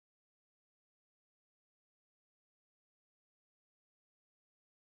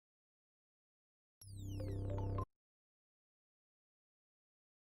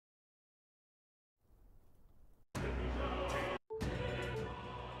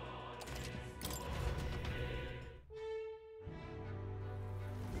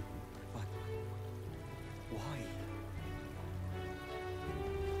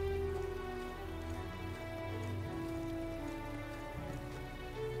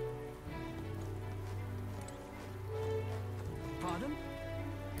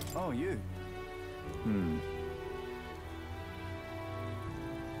Oh, you.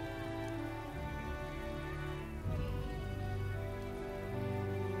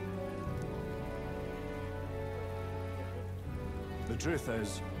 The truth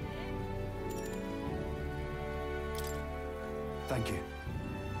is... Thank you.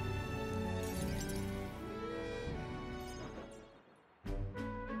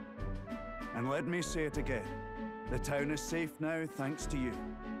 And let me say it again. The town is safe now, thanks to you.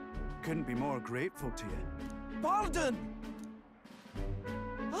 Couldn't be more grateful to you. Pardon!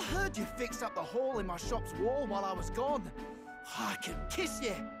 I heard you fixed up the hole in my shop's wall while I was gone. I could kiss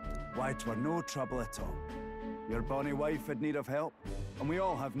you. Why, 'twere no trouble at all. Your bonny wife had need of help, and we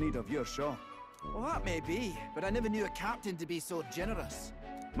all have need of your shop. Well, that may be, but I never knew a captain to be so generous.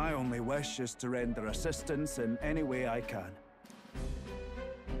 My only wish is to render assistance in any way I can.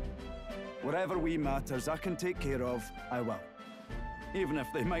 Whatever wee matters I can take care of, I will. Even if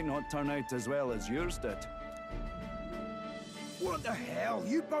they might not turn out as well as yours did. What the hell?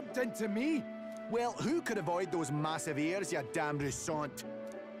 You bumped into me? Well, who could avoid those massive ears, you damn russant?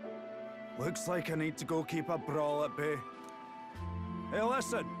 Looks like I need to go keep a brawl at bay. Hey,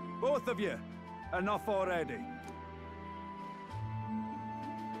 listen, both of you. Enough already.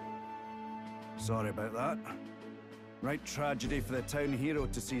 Sorry about that. Right tragedy for the town hero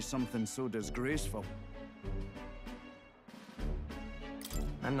to see something so disgraceful.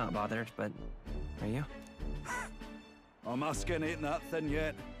 I'm not bothered, but are you? Oh, my skin ain't that thin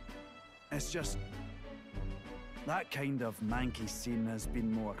yet. It's just... that kind of manky scene has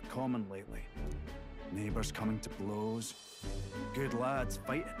been more common lately. Neighbours coming to blows. Good lads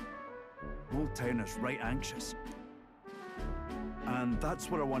fighting. Whole town is right anxious. And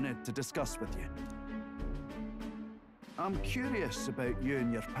that's what I wanted to discuss with you. I'm curious about you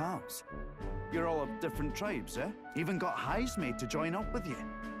and your pals. You're all of different tribes, eh? Even got Highs made to join up with you.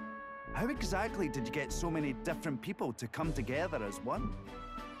 How exactly did you get so many different people to come together as one?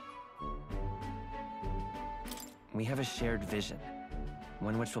 We have a shared vision,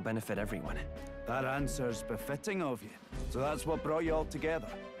 one which will benefit everyone. That answer's befitting of you. So that's what brought you all together.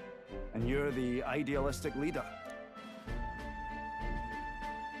 And you're the idealistic leader.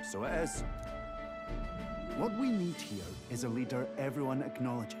 So it is. What we need here is a leader everyone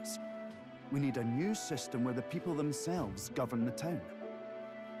acknowledges. We need a new system where the people themselves govern the town.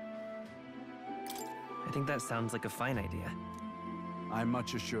 I think that sounds like a fine idea. I'm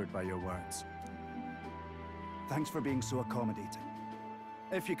much assured by your words. Thanks for being so accommodating.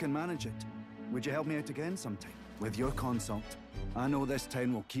 If you can manage it, would you help me out again sometime? With your consult, I know this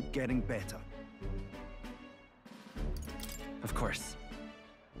town will keep getting better. Of course.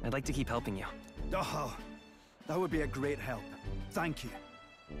 I'd like to keep helping you. Oh, that would be a great help. Thank you.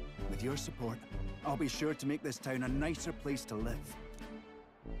 With your support, I'll be sure to make this town a nicer place to live.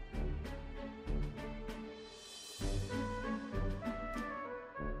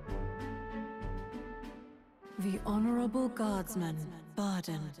 The Honorable Guardsman,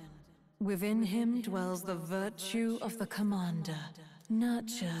 Barden. Within him dwells the virtue of the Commander.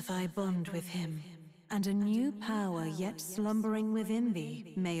 Nurture thy bond with him, and a new power yet slumbering within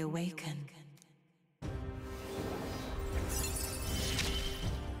thee may awaken.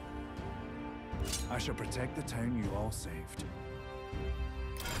 I shall protect the town you all saved.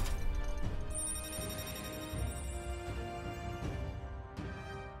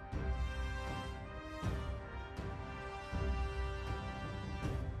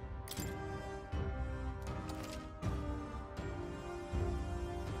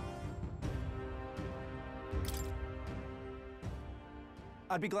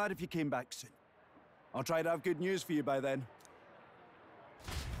 I'd be glad if you came back soon. I'll try to have good news for you by then.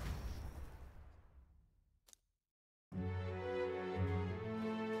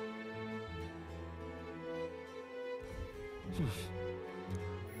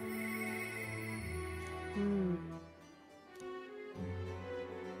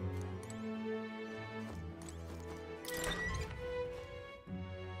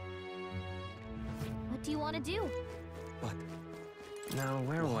 What do you want to do? But... now,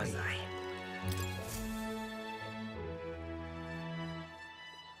 where was I?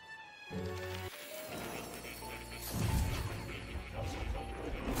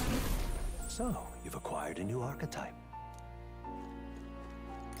 So, you've acquired a new archetype.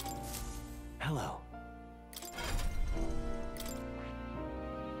 Hello.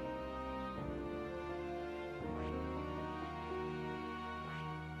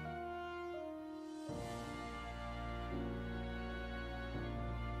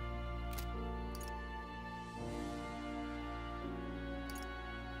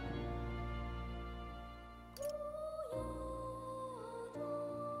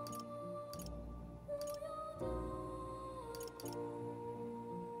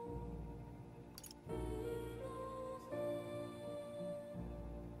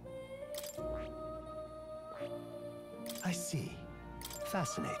 I see.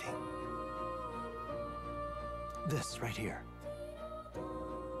 Fascinating. This right here.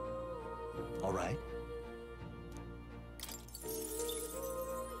 All right.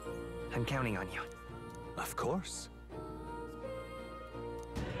 I'm counting on you. Of course.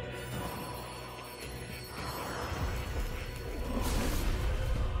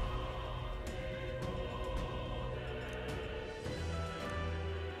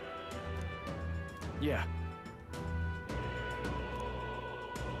 Yeah.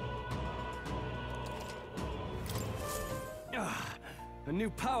 A new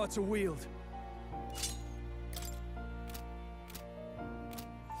power to wield.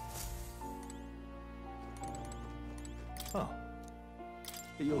 Oh.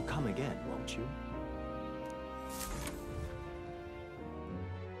 You'll come again, won't you?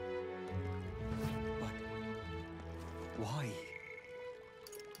 But why?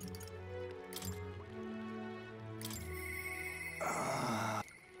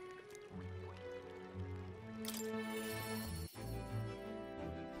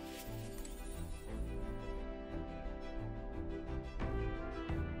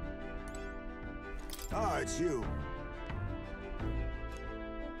 Ah, it's you.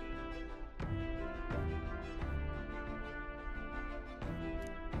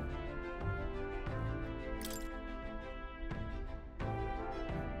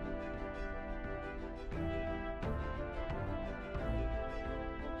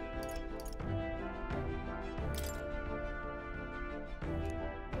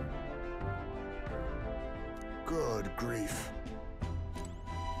 Good grief.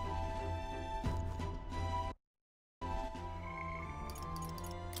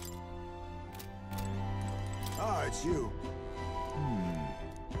 Ah, it's you.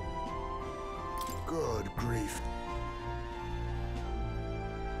 Good grief.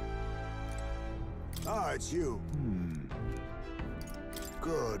 Ah, it's you.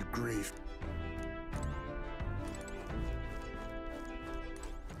 Good grief.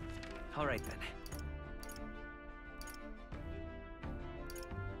 All right, then.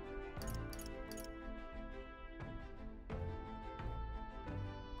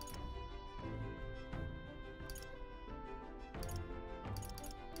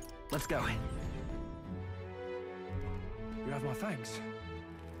 Let's go. You have my thanks.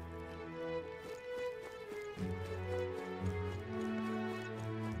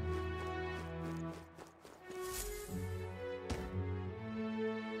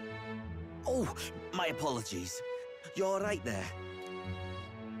 Oh, my apologies. You're right there.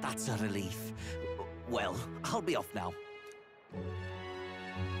 That's a relief. Well, I'll be off now.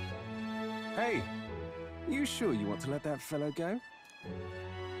 Hey, you sure you want to let that fellow go?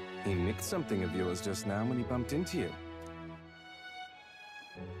 He nicked something of yours just now when he bumped into you.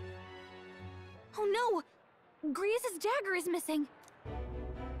 Oh no! Grievous' dagger is missing!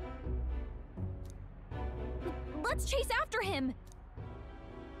 Let's chase after him!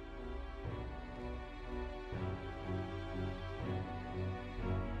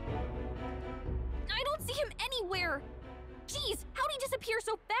 I don't see him anywhere! Jeez, how'd he disappear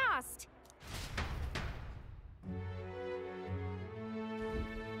so fast?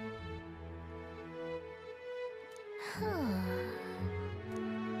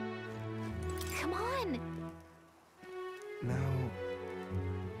 Come on! No.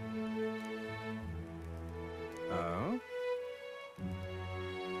 Oh?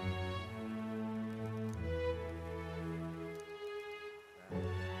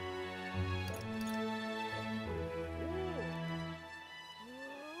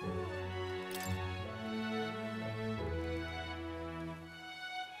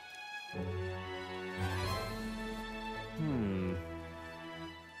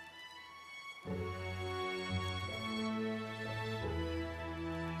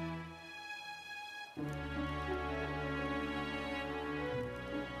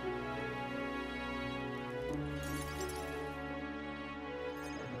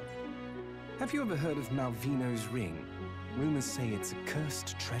 Have you ever heard of Malvino's ring? Rumors say it's a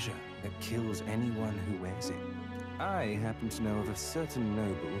cursed treasure that kills anyone who wears it. I happen to know of a certain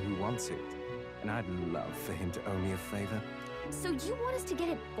noble who wants it, and I'd love for him to owe me a favor. So you want us to get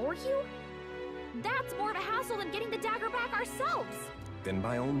it for you? That's more of a hassle than getting the dagger back ourselves! Then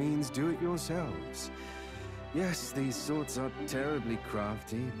by all means do it yourselves. Yes, these sorts are terribly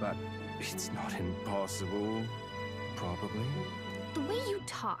crafty, but it's not impossible. Probably. The way you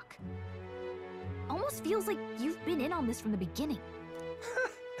talk almost feels like you've been in on this from the beginning.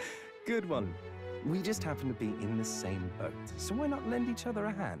 Good one. We just happen to be in the same boat, so why not lend each other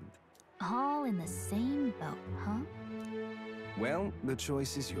a hand? All in the same boat, huh? Well, the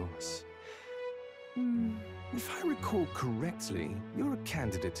choice is yours. If I recall correctly, you're a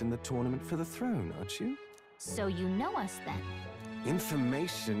candidate in the tournament for the throne, aren't you? So you know us then?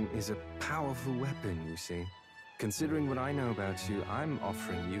 Information is a powerful weapon, you see. Considering what I know about you, I'm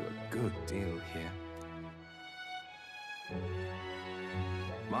offering you a good deal here.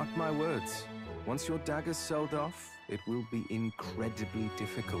 Mark my words, once your dagger's sold off, it will be incredibly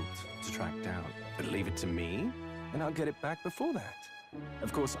difficult to track down. But leave it to me, and I'll get it back before that.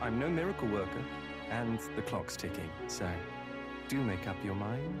 Of course, I'm no miracle worker, and the clock's ticking, so do make up your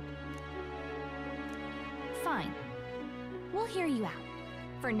mind. Fine. We'll hear you out.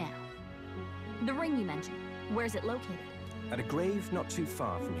 For now. The ring you mentioned, where's it located? At a grave not too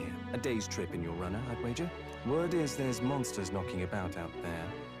far from here. A day's trip in your runner, I'd wager. Word is there's monsters knocking about out there.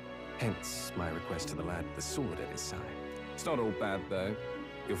 Hence my request to the lad with the sword at his side. It's not all bad, though.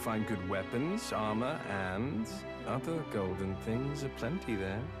 You'll find good weapons, armor, and other golden things aplenty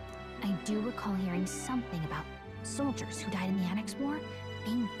there. I do recall hearing something about soldiers who died in the Annex War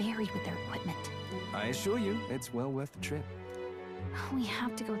being buried with their equipment. I assure you, it's well worth the trip. We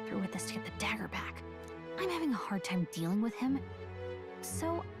have to go through with this to get the dagger back. I'm having a hard time dealing with him,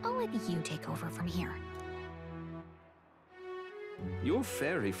 so I'll let you take over from here. Your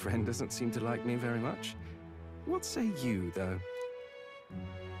fairy friend doesn't seem to like me very much. What say you, though?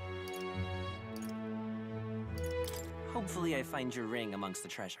 Hopefully I find your ring amongst the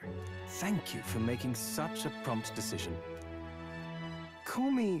treasure. Thank you for making such a prompt decision. Call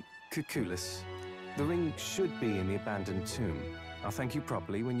me Cuculus. The ring should be in the abandoned tomb. I'll thank you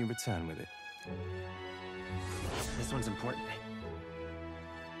properly when you return with it. This one's important.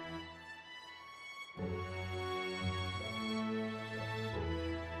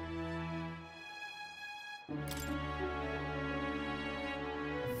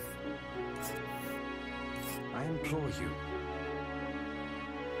 I implore you.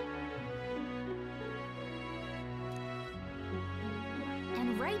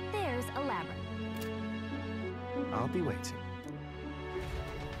 And right there's a labyrinth. I'll be waiting.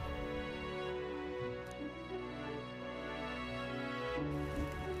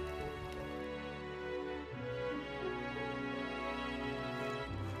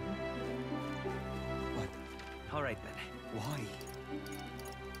 What? All right then. Why?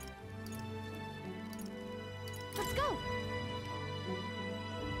 Let's go!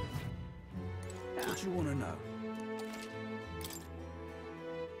 What you want to know?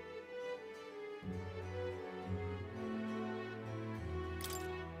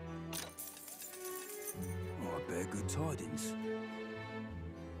 Oh, I bear good tidings.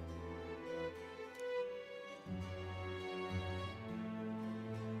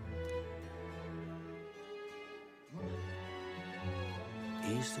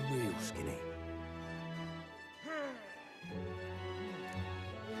 Here's the real Skinny.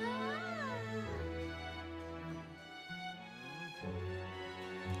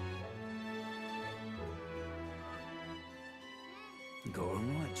 Got a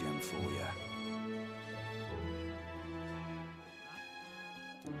right gem for you.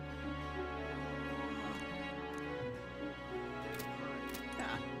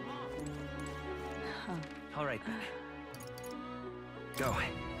 All right then. Go.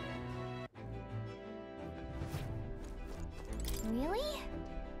 Really?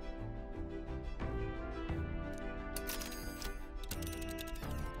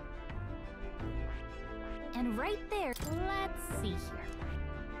 And right there, let's see here.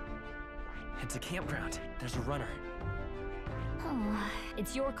 It's a campground. There's a runner. Oh,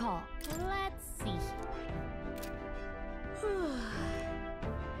 it's your call. Let's see here.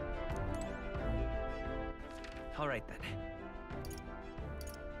 All right then.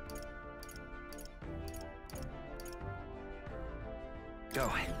 Go.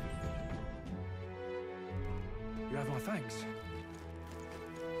 You have my thanks.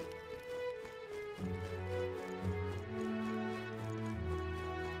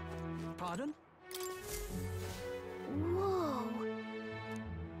 Pardon? Whoa.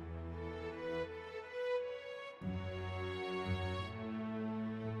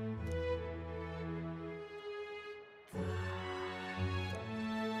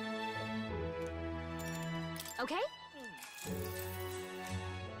 Okay?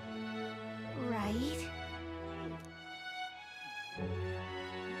 Right.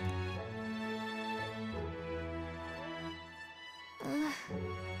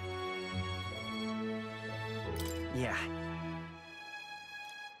 Yeah.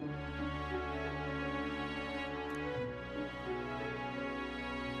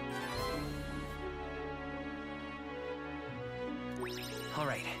 All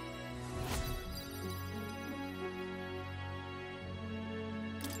right.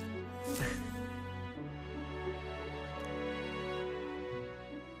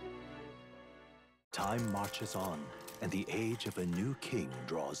 Time marches on, and the age of a new king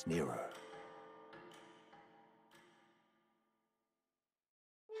draws nearer.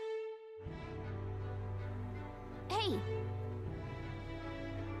 Hey!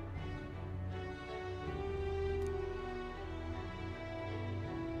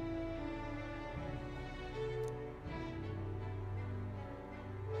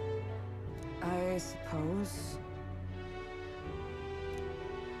 I suppose.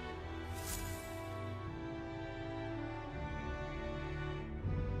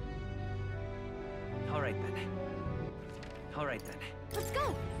 All right then. All right then. Let's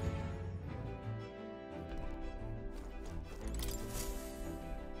go!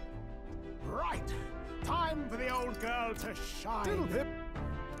 Right! Time for the old girl to shine.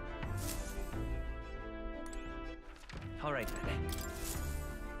 All right then.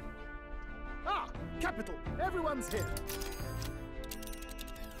 Ah, capital. Everyone's here.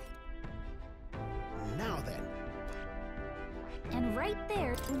 Now then. And right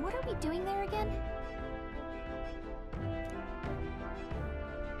there, what are we doing there again?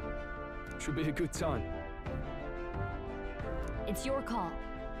 Should be a good time. It's your call.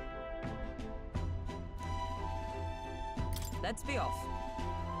 Let's be off.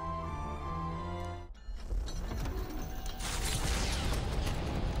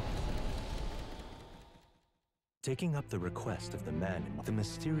 Taking up the request of the man, the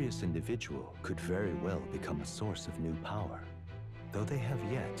mysterious individual could very well become a source of new power, though they have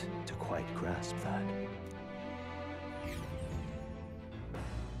yet to quite grasp that.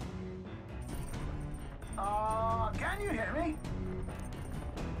 Can you hear me?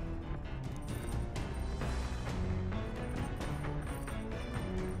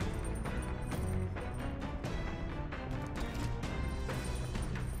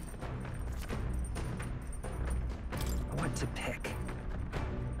 What to pick?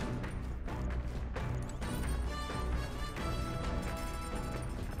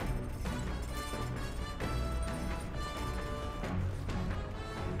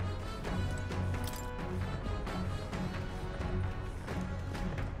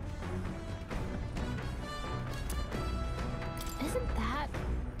 Isn't that...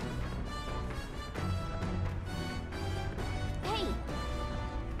 Hey!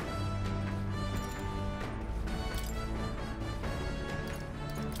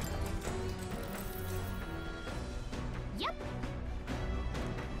 Yep!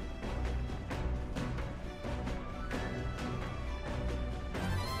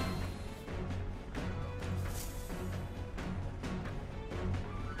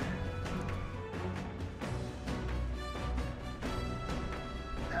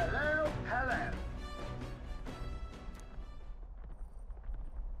 Hello, hello.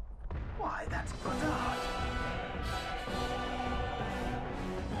 Why, that's Goddard.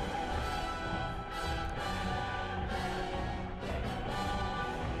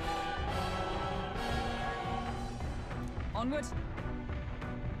 Onward.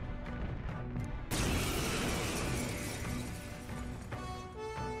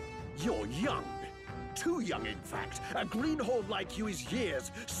 You're young. Too young, in fact. A greenhorn like you is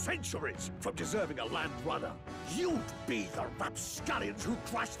years, centuries, from deserving a land runner. You'd be the rapscallions who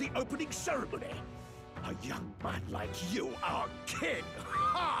crashed the opening ceremony. A young man like you, our king.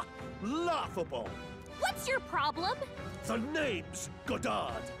 Ha! Laughable. What's your problem? The name's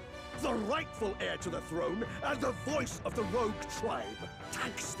Goddard. The rightful heir to the throne and the voice of the rogue tribe.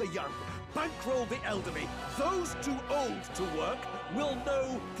 Tax the young, bankroll the elderly. Those too old to work will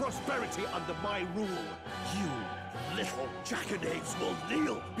know prosperity under my rule. You little jackanapes will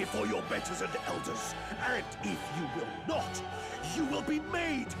kneel before your betters and elders. And if you will not, you will be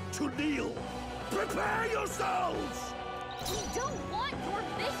made to kneel. Prepare yourselves! We don't want your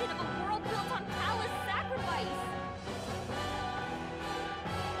vision of a world built on callous sacrifice!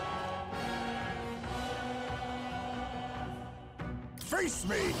 Face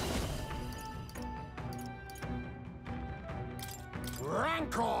me!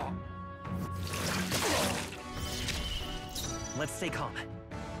 Rancor! Let's stay calm.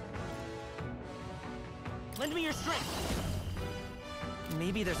 Lend me your strength.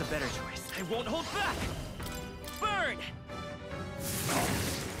 Maybe there's a better choice. I won't hold back! Burn!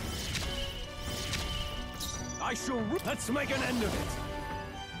 I shall... Let's make an end of it.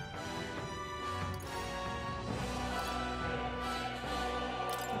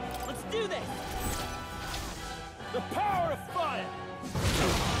 Let's do this! The power of fire!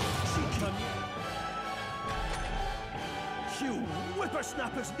 You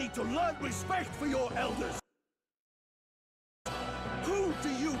whippersnappers need to learn respect for your elders! Who do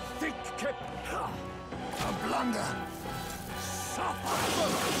you think kept... A blunder! Suffer!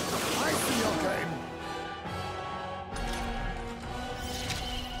 I see your game!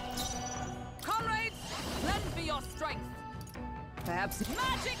 Perhaps...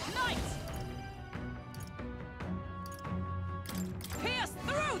 Magic Knight! Pierce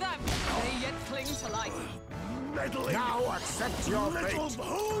through them! They yet cling to life. Meddling! Now accept your Little fate!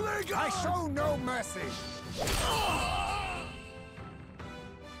 hooligan! I show no mercy!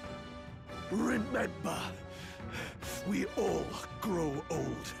 Remember, we all grow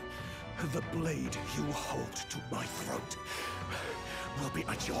old. The blade you hold to my throat will be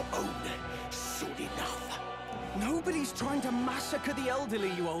at your own soon enough. Nobody's trying to massacre the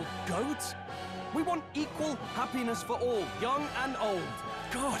elderly, you old goat. We want equal happiness for all, young and old.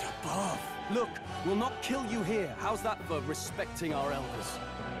 God above. Look, we'll not kill you here. How's that for respecting our elders?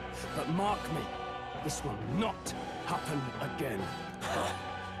 But mark me, this will not happen again.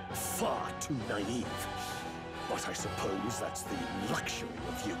 Far too naive. But I suppose that's the luxury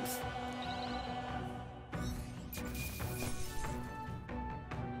of youth.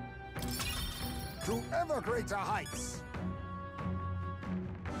 To ever greater heights!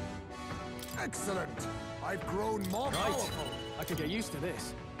 Excellent! I've grown more powerful! I could get used to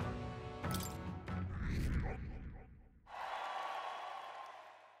this.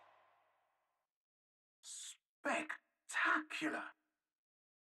 Spectacular!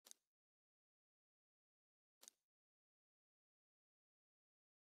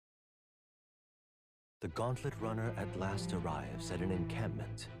 The Gauntlet Runner at last arrives at an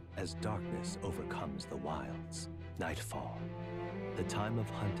encampment as darkness overcomes the wilds. Nightfall, the time of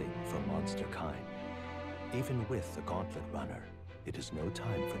hunting for monster kind. Even with the Gauntlet Runner, it is no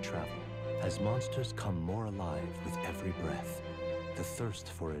time for travel. As monsters come more alive with every breath, the thirst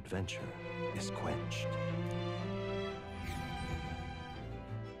for adventure is quenched.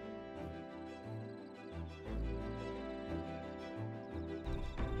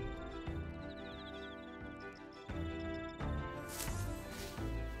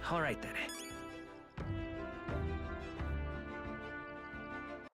 All right then.